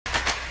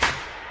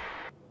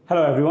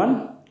Hello everyone,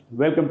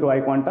 welcome to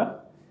iQuanta.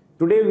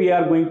 Today we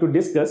are going to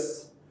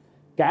discuss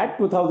CAT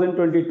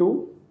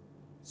 2022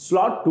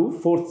 Slot 2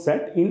 fourth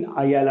set in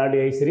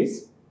LRDI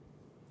series.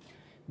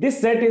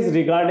 This set is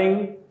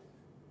regarding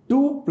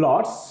two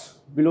plots.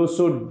 We'll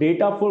show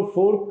data for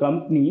four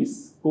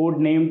companies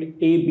codenamed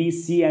A, B,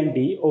 C and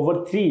D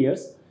over 3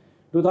 years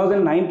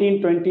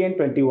 2019, 20 and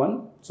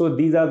 21. So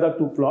these are the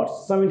two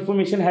plots. Some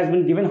information has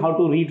been given how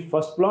to read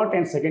first plot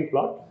and second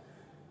plot.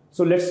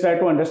 So let's try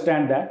to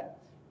understand that.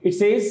 It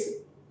says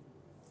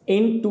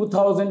in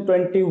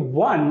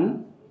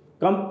 2021,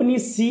 company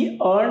C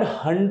earned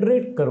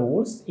 100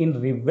 crores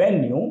in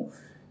revenue.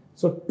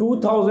 So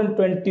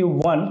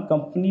 2021,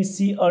 company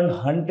C earned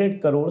 100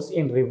 crores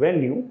in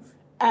revenue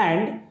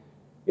and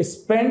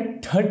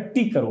spent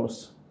 30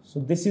 crores. So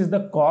this is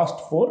the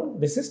cost for,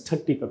 this is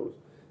 30 crores.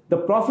 The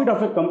profit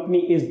of a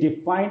company is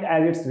defined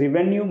as its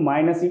revenue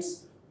minus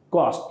its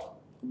cost,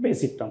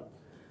 basic term.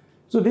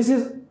 So this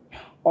is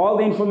all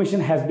the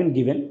information has been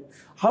given.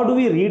 How do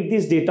we read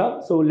this data?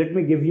 So let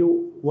me give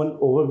you one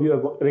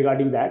overview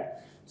regarding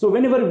that. So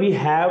whenever we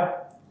have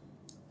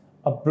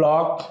a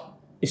block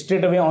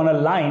straight away on a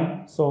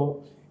line,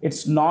 so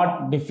it's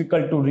not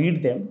difficult to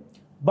read them.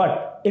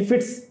 But if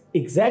it's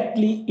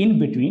exactly in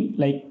between,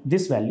 like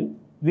this value,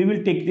 we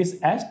will take this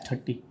as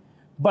 30.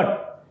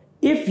 But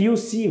if you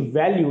see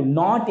value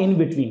not in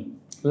between,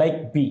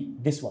 like B,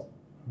 this one,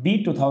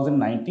 B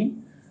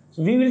 2019,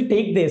 so we will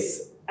take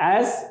this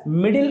as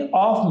middle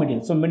of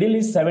middle. So middle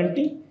is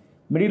 70,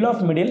 middle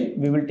of middle,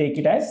 we will take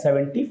it as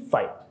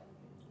 75.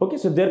 Okay,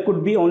 so there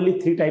could be only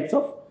three types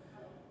of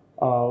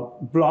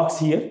blocks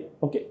here.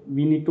 Okay,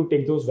 we need to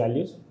take those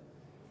values.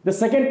 The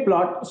second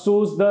plot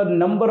shows the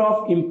number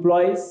of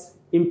employees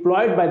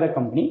employed by the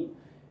company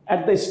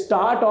at the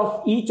start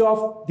of each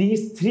of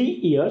these 3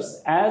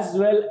 years, as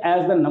well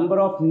as the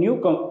number of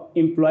new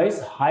employees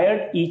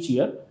hired each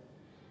year.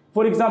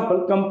 For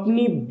example,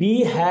 company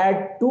B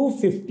had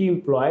 250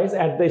 employees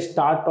at the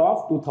start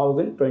of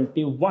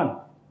 2021.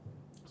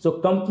 So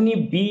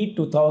company B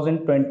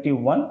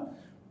 2021,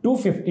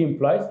 250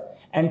 employees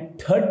and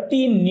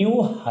 30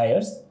 new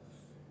hires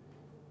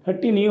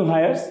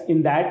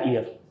in that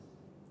year.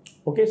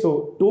 Okay,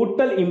 so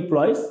total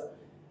employees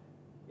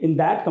in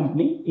that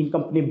company, in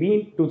company B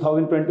in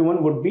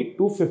 2021 would be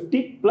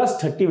 250 plus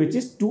 30, which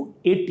is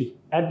 280.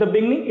 At the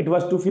beginning, it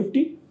was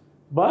 250,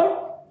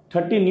 but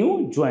 30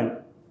 new joined.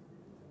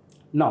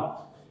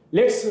 Now,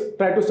 let's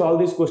try to solve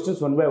these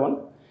questions one by one.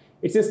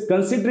 It says,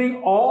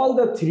 considering all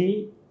the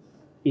 3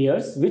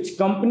 years, which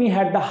company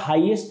had the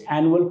highest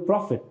annual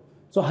profit?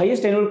 So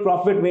highest annual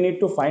profit we need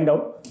to find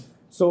out.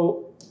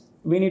 So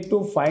we need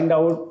to find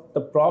out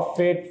the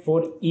profit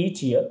for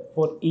each year,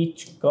 for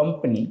each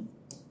company.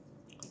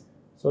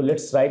 So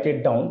let's write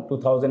it down,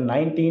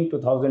 2019,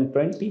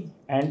 2020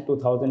 and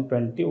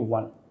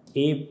 2021,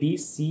 A, B,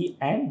 C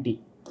and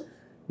D.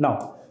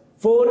 Now,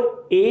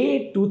 for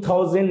A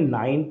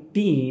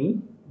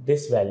 2019,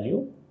 this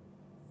value,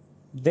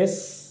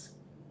 this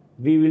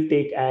we will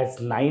take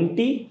as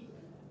 90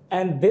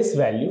 and this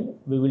value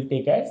we will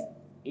take as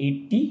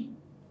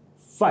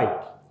 85.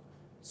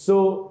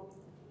 So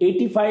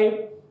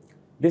 85,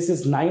 this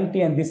is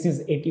 90 and this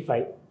is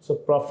 85. So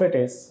profit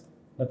is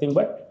nothing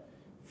but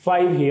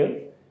 5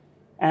 here.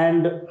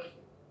 And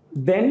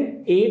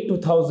then A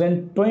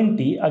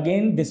 2020,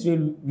 again this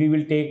we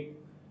will take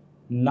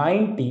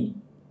 90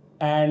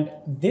 and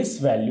this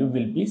value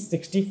will be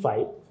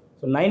 65.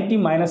 So 90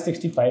 minus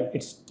 65,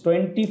 it's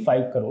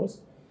 25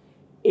 crores.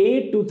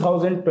 A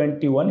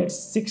 2021, it's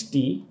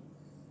 60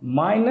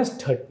 minus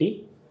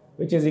 30,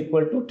 which is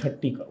equal to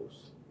 30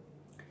 crores.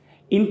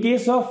 In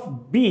case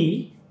of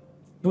B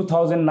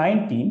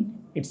 2019,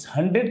 it's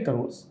 100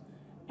 crores.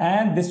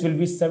 And this will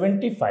be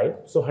 75.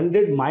 So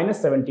 100 minus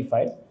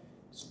 75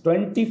 is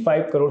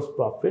 25 crores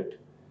profit.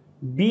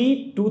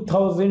 B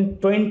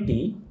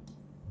 2020,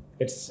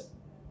 it's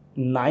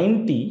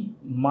 90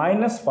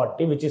 minus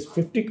 40, which is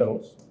 50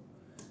 crores.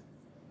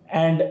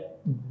 And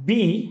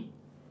B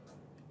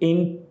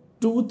in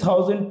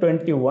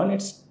 2021,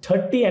 it's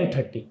 30 and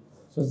 30.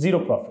 So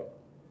 0 profit.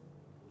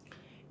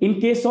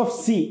 In case of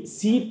C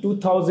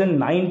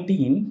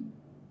 2019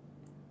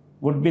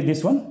 would be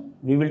this one.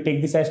 We will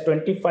take this as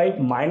 25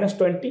 minus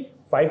 20,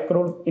 5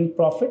 crore in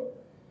profit.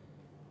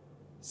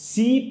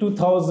 C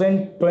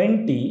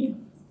 2020,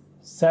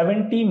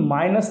 70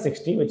 minus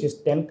 60, which is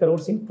 10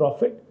 crores in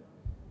profit.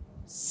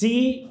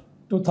 C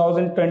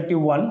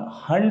 2021,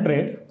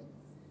 100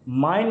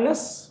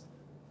 minus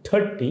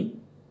 30,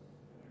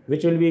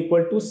 which will be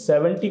equal to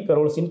 70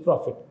 crores in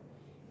profit.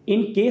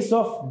 In case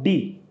of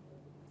D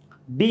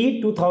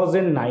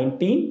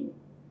 2019,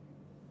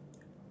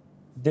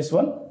 this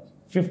one,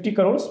 50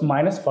 crores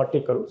minus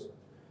 40 crores,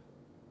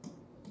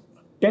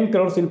 10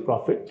 crores in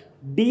profit.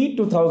 D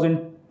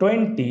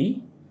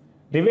 2020,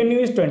 revenue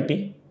is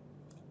 20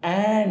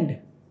 and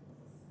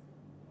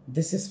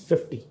this is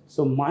 50.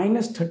 So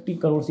minus 30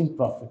 crores in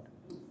profit.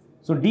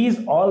 So D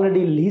is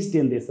already least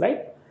in this,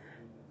 right?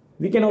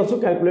 We can also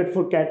calculate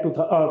for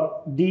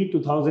D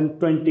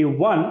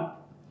 2021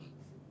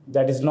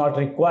 that is not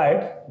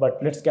required, but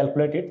let's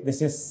calculate it.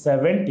 This is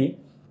 70.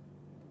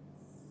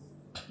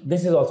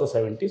 This is also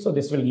 70, so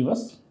this will give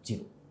us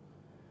 0.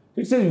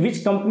 It says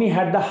which company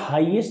had the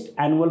highest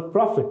annual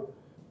profit.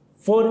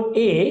 For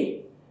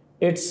A,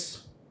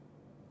 it's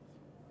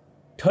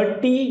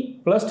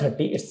 30 plus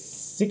 30, it's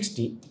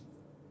 60.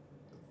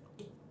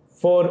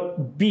 For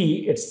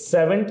B, it's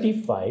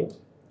 75.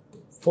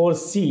 For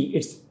C,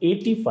 it's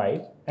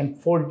 85. And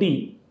for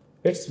D,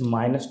 it's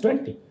minus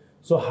 20.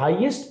 So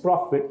highest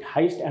profit,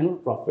 highest annual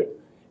profit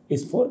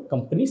is for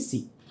company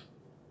C.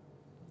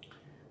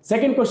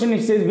 Second question,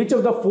 it says which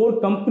of the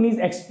 4 companies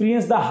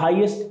experienced the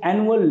highest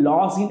annual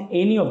loss in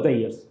any of the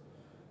years.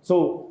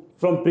 So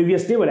from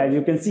previous table, as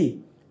you can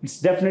see, it's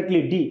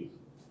definitely D.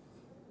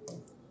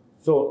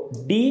 So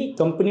D,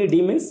 company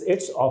D means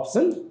it's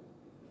option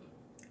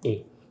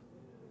A.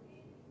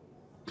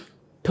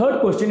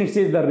 Third question, it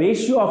says the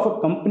ratio of a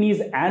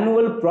company's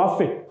annual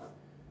profit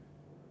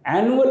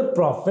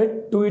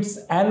to its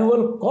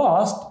annual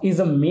cost is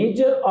a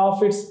measure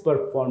of its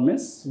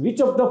performance.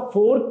 Which of the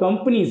 4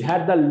 companies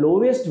had the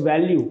lowest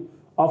value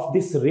of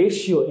this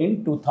ratio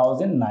in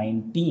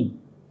 2019?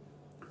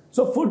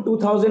 So for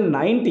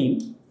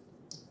 2019,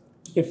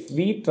 if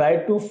we try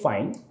to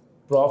find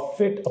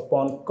profit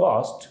upon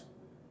cost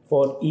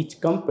for each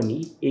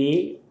company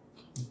A,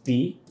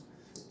 B,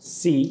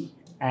 C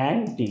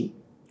and D,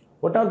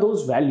 what are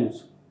those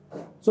values?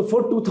 So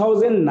for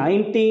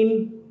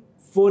 2019,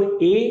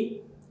 for A,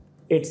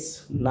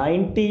 it's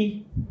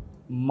 90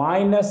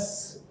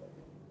 minus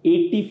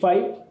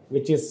 85,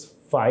 which is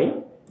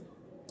 5,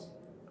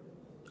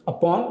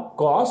 upon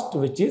cost,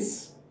 which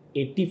is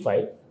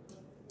 85.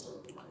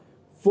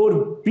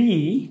 For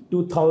B,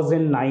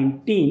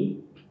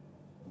 2019,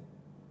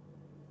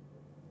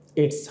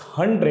 it's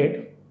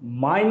 100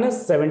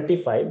 minus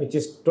 75, which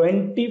is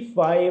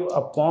 25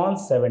 upon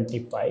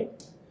 75.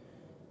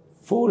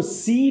 For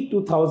C,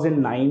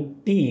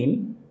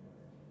 2019,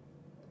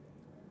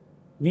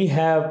 we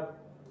have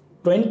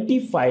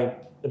 25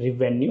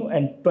 revenue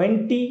and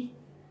 20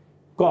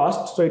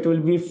 cost, so it will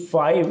be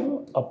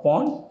 5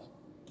 upon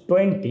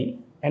 20.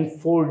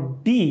 And for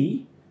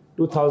D,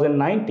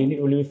 2019,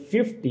 it will be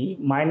 50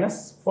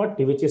 minus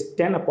 40, which is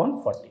 10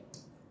 upon 40.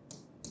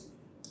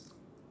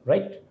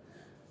 Right?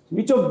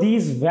 Which of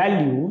these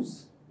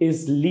values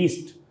is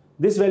least?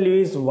 This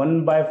value is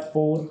 1 by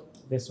 4.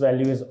 This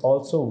value is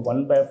also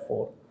 1 by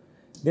 4.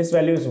 This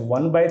value is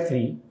 1 by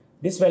 3.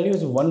 This value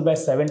is 1 by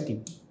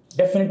 17.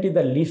 Definitely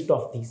the least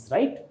of these,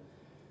 right?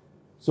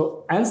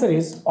 So answer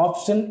is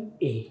option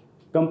A,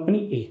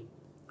 company A.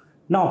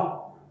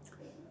 Now,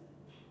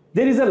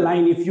 there is a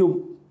line. If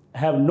you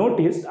have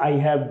noticed, I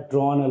have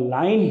drawn a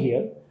line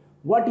here.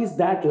 What is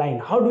that line?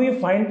 How do we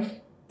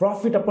find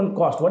profit upon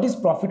cost? What is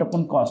profit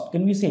upon cost?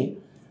 Can we say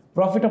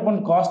profit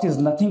upon cost is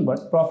nothing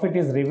but profit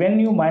is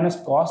revenue minus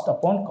cost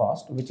upon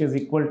cost, which is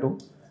equal to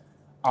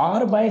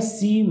R by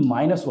C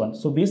minus 1.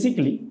 So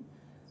basically,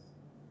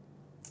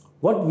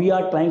 what we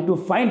are trying to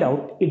find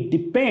out, it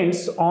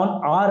depends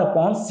on R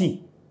upon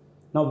C.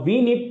 Now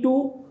we need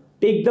to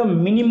take the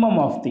minimum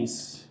of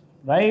this,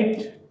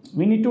 right?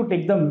 We need to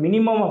take the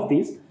minimum of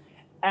this.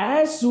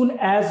 As soon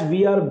as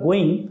we are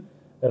going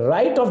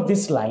right of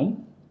this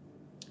line,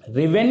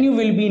 revenue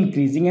will be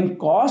increasing and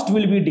cost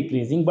will be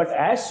decreasing. But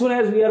as soon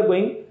as we are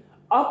going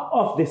up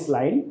of this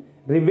line,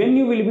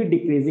 revenue will be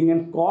decreasing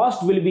and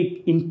cost will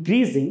be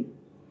increasing.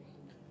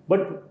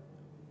 But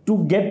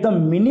to get the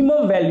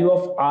minimum value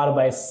of R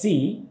by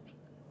C,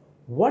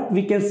 what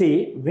we can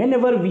say,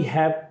 whenever we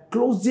have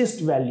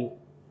closest value,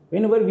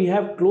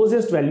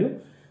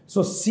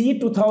 so C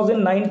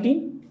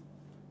 2019,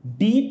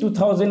 D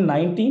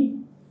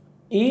 2019,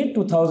 A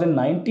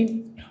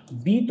 2019,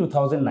 B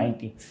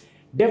 2019.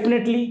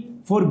 Definitely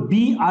for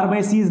B, R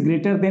by C is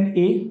greater than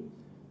A.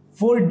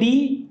 For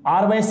D,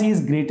 R by C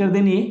is greater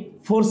than A.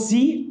 For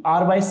C,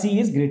 R by C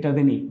is greater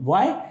than A.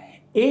 Why?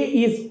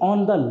 A is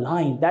on the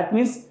line. That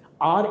means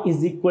R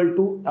is equal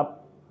to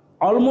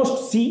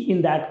almost C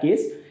in that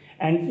case,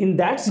 and in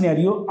that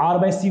scenario R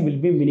by C will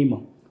be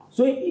minimum.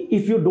 So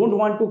if you don't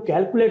want to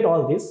calculate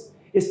all this,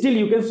 still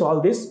you can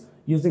solve this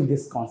using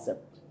this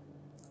concept.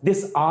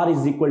 This R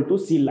is equal to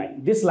C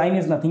line. This line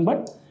is nothing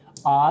but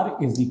R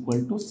is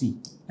equal to C,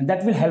 and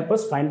that will help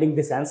us finding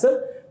this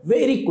answer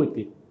very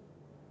quickly.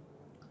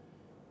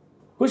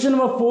 Question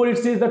number 4, it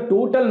says the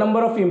total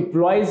number of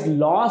employees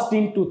lost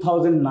in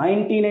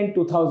 2019 and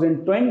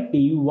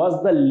 2020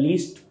 was the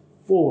least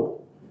 4.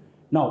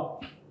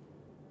 Now,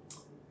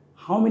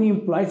 how many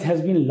employees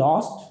has been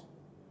lost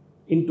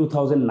in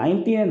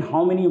 2019 and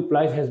how many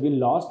employees has been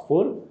lost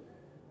for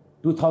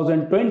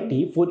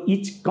 2020 for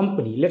each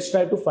company? Let's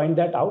try to find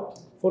that out.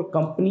 For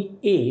company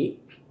A,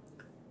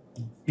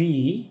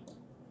 B,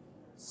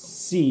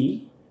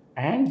 C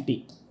and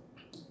D.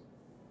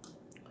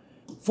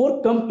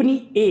 For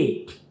company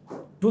A,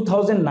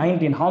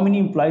 2019, how many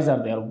employees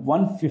are there?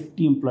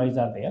 150 employees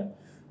are there.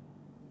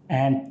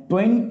 And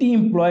 20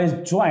 employees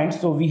joined.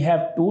 So we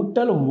have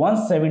total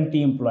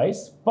 170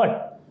 employees.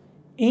 But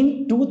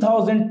In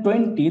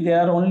 2020,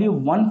 there are only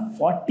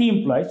 140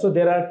 employees. So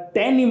there are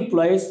 10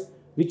 employees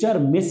which are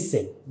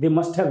missing. They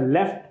must have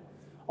left,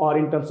 or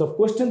in terms of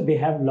question, they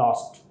have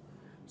lost.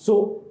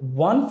 So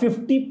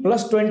 150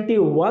 plus 20,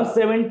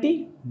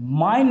 170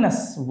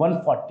 minus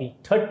 140,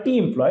 30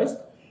 employees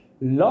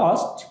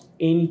lost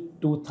in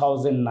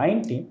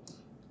 2019.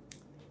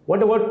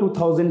 What about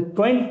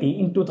 2020?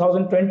 In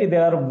 2020,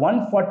 there are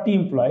 140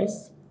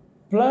 employees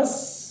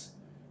plus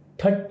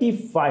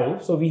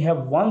 35. So we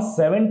have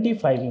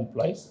 175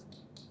 employees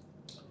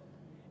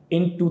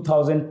in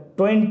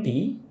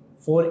 2020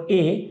 for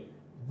A.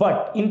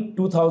 But in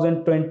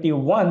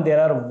 2021, there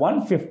are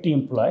 150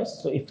 employees.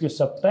 So if you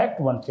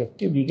subtract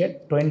 150, we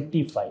get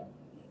 25.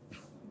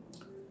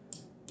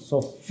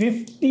 So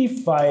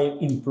 55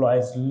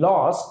 employees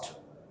lost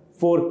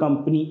for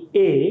company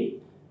A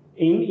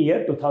in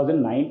year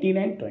 2019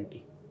 and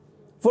 20.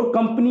 For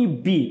company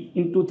B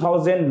in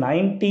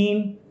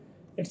 2019,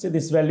 let's say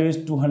this value is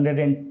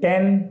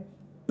 210,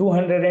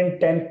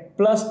 210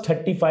 plus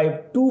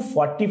 35,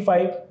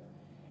 245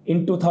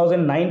 in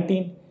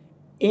 2019.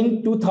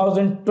 In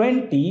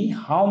 2020,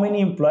 how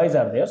many employees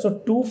are there? So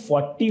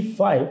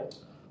 245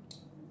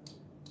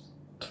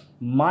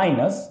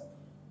 minus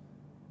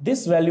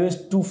this value is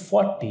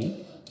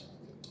 240.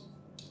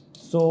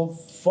 So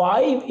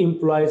 5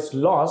 employees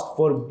lost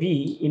for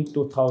B in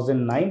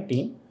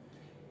 2019,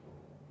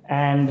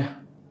 and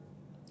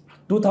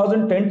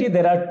 2020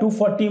 there are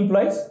 240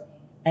 employees,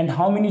 and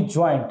how many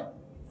joined?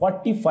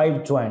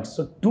 45 joined.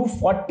 So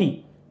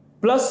 240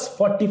 plus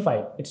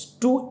 45, it's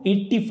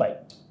 285.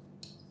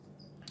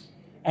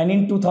 And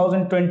in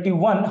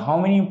 2021, how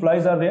many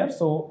employees are there?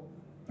 So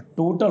a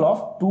total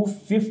of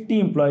 250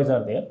 employees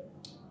are there.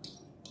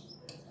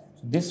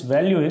 So this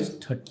value is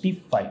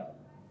 35.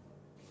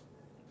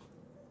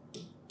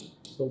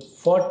 So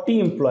 40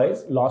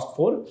 employees lost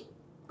for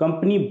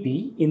company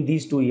B in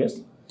these 2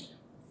 years.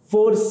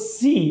 For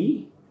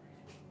C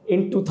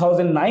in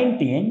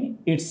 2019,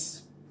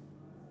 its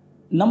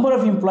number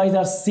of employees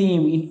are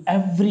same in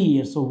every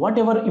year. So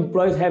whatever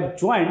employees have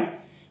joined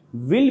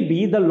will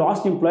be the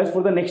lost employees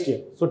for the next year.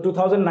 So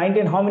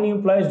 2019, how many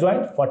employees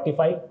joined?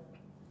 45.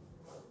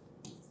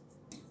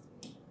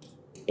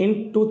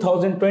 In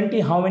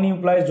 2020, how many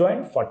employees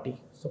joined? 40.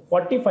 So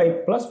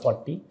 45 plus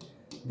 40,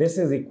 this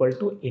is equal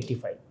to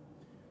 85.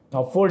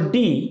 Now for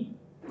D,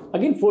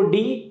 again for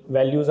D,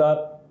 values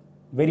are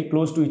very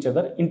close to each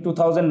other. In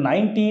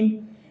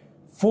 2019,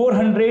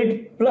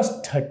 400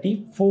 plus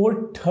 30,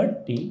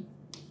 430.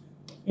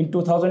 In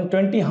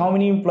 2020, how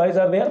many employees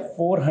are there?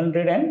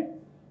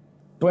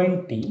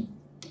 420.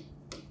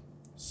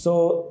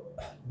 So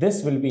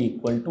this will be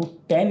equal to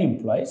 10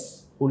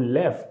 employees who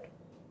left.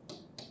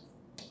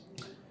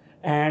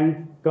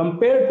 And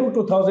compared to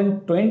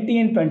 2020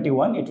 and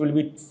 21, it will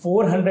be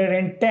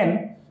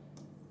 410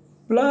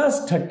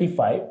 plus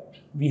 35.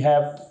 We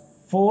have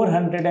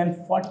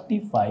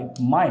 445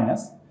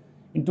 minus,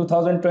 in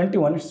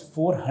 2021 it's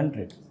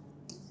 400.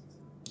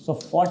 So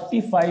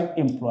 45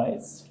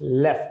 employees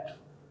left.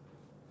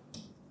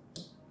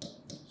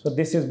 So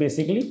this is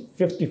basically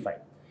 55.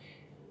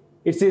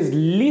 It says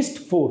least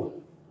 4,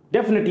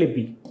 definitely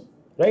B,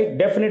 right?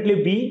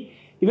 Definitely B.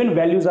 Even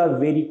values are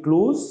very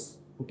close.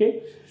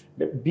 Okay,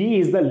 B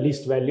is the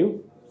least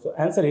value. So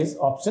answer is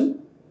option.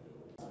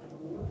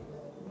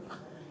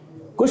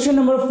 Question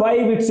number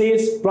 5, it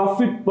says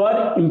profit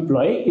per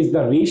employee is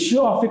the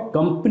ratio of a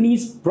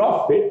company's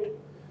profit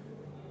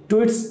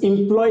to its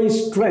employee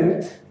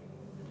strength,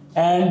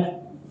 and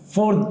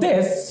for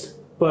this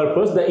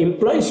purpose, the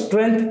employee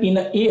strength in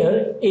a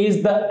year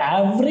is the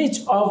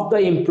average of the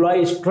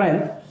employee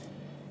strength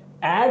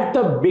at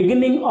the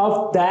beginning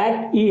of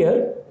that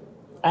year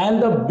and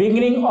the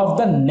beginning of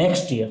the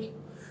next year.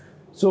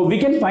 So we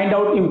can find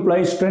out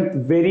employee strength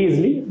very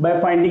easily by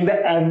finding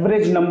the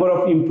average number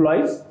of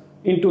employees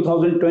in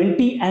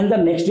 2020 and the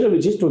next year,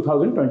 which is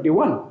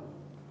 2021.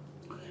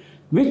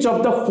 Which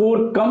of the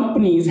 4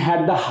 companies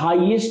had the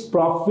highest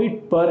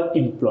profit per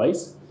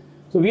employees?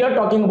 So we are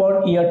talking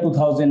about year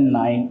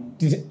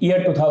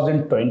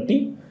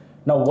 2020.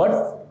 Now what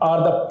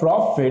are the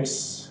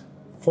profits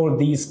for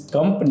these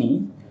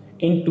companies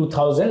in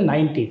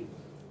 2019?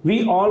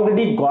 We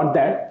already got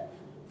that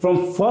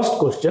from first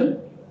question.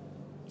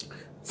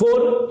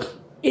 For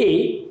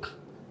A,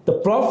 the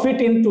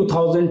profit in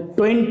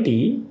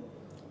 2020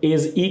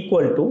 is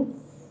equal to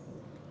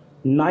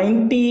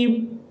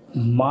 90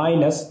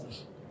 minus,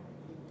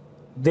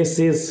 this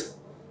is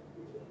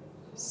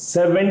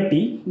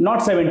 70,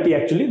 not 70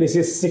 actually, this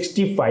is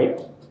 65.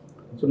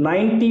 So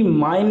 90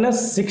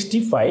 minus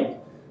 65,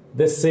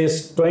 this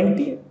is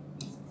 20.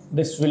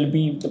 This will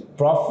be the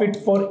profit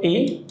for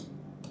A.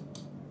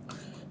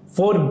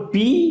 For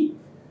B,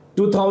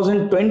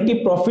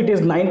 2020 profit is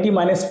 90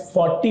 minus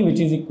 40, which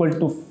is equal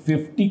to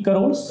 50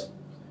 crores.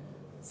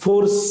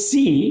 For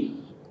C,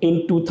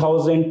 in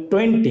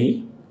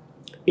 2020,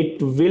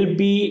 it will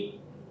be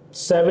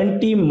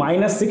 70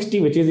 minus 60,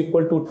 which is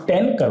equal to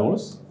 10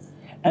 crores.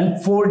 And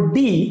for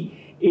D,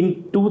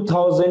 in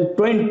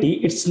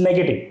 2020, it's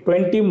negative.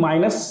 20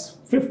 minus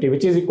 50,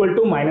 which is equal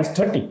to minus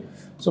 30.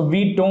 So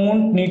we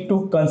don't need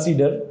to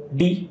consider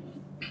D.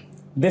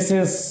 This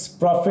is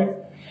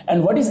profit.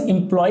 And what is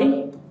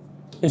employee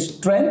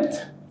strength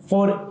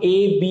for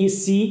A, B,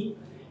 C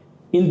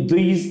in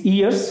these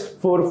years?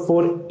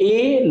 For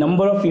A,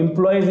 number of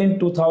employees in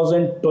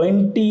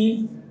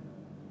 2020,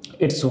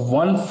 it's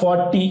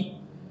 140,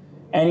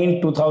 and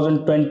in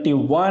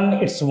 2021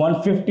 it's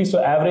 150,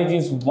 so average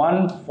is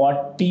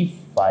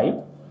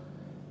 145.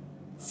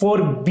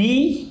 For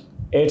B,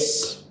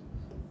 it's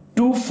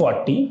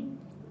 240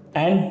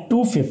 and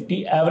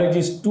 250, average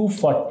is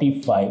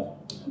 245.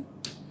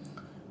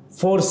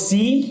 For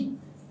C,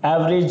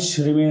 average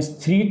remains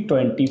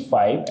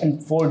 325,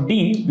 and for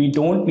D, we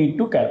don't need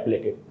to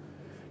calculate it.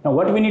 Now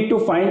what we need to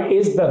find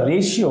is the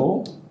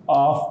ratio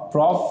of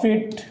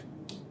profit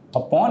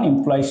upon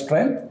employee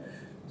strength.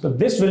 So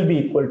this will be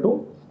equal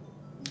to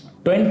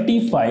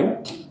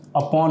 25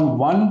 upon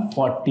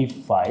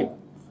 145.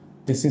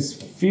 This is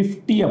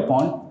 50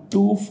 upon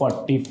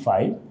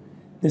 245.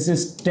 This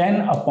is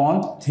 10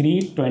 upon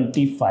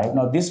 325.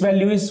 Now this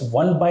value is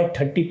 1 by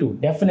 32.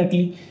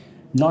 Definitely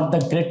not the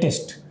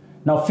greatest.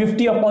 Now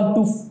 50 upon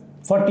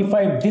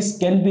 245, this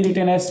can be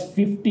written as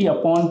 50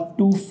 upon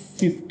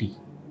 250.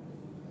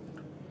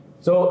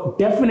 So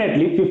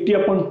definitely 50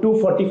 upon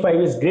 245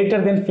 is greater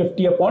than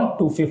 50 upon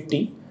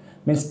 250.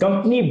 Means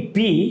company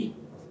B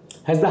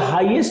has the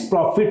highest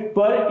profit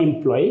per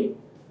employee.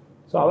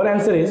 So our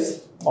answer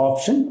is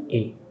option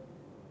A.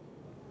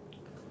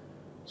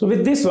 So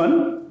with this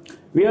one,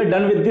 we are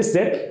done with this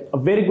set, a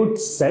very good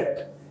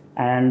set,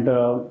 and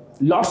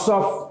lots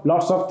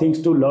of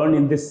things to learn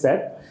in this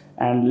set,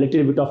 and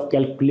little bit of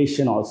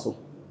calculation also.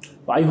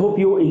 I hope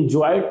you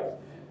enjoyed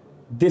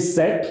this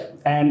set,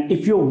 and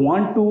if you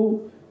want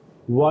to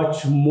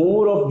watch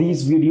more of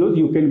these videos,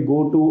 you can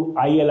go to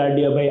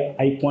LRDI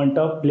by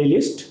iQuanta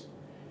playlist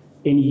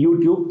in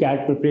YouTube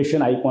CAT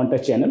Preparation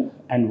iQuanta channel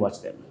and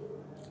watch them.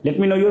 Let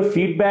me know your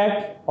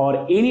feedback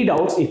or any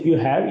doubts if you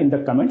have in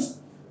the comments.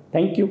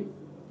 Thank you.